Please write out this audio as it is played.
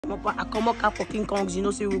I come up for King Kongs, you know,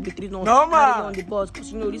 say we'll be treated on normal the boss,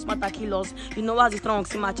 because you know this matter kill us. You know what's the strong,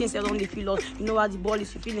 see my chain said on the feel us. You know what the ball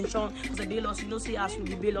is feeling strong, because the bail us, you know, say us will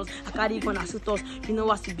be bail us. I carry it gonna shoot us, you know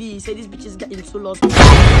what's the be, say these bitches getting so lost.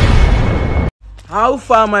 How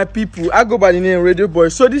far, my people? I go by the name Radio Boy.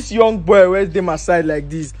 So this young boy where's them aside like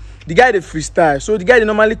this, the guy they freestyle. So the guy they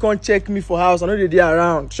normally can't check me for house. I know they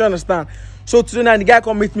around. You understand? So today now the guy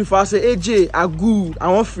come meet me for house. Say, hey Jay, I good.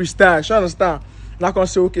 I want freestyle. You understand? And I can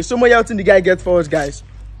say okay. So what y'all think the guy get for us, guys?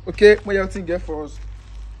 Okay, what y'all think get for us?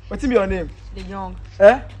 What's your name? Lil Young.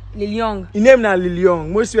 Eh? Lil Young. His name now Lil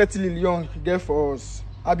Young. Most sweaty Lil Young get for us.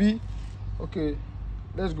 Abi? Okay.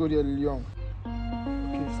 Let's go there, Lil Young.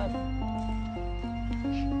 Okay. Start.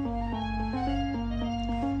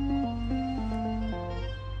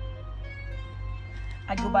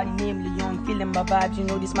 I go by the name Lil Young, feeling my vibes, you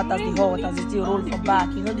know this matters the hot as it still roll for back.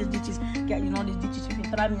 You know these ditches, get you know these ditches, if you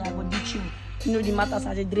try me, I go ditch you. You know the matters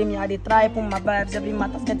as a dream, I they try put my vibes, every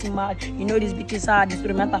matter's getting mad. You know these bitches are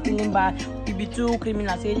instrumental feeling bad. We be too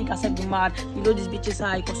criminals, Erigga said be mad. You know these bitches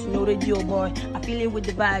are, cause you know radio boy. I feel it with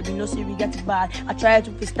the vibe, you know see we get it bad. I try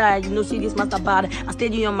to freestyle, you know see this matter bad. I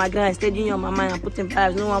steady on my grind, steady on my mind, I'm putting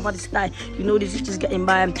vibes, no one for the style. You know these bitches getting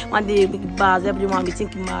by. One day we get bars, everyone be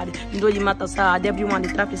thinking mad. You know the matters hard, everyone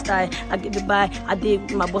they try to style. I get the buy, I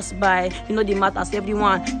did my boss buy. You know the matters,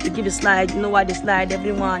 everyone they give a slide. You know why they slide,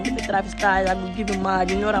 everyone if they try to style. I will give him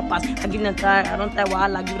mad, you know rappers. I give them try, I don't try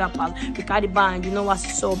while I give rappers. We carry band, you know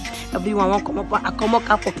what's up. Everyone want come up, I come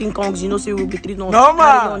up for King Kongs, you know, say we'll be treated on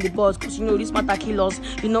the boss, because you know this matter kill us.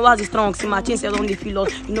 You know what's the strong, see my chain said on the feel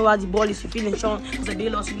us. You know what the ball is feeling strong, because the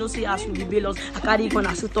bail us, you know, say us will be bail us. I carry it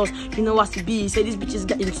gonna shoot us, you know what's the be, say these bitches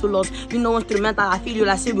getting so lost. You know instrumental, I feel you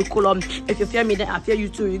like say we cool If you fear me, then I fear you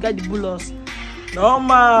too, you got the bullets.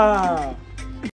 Normal.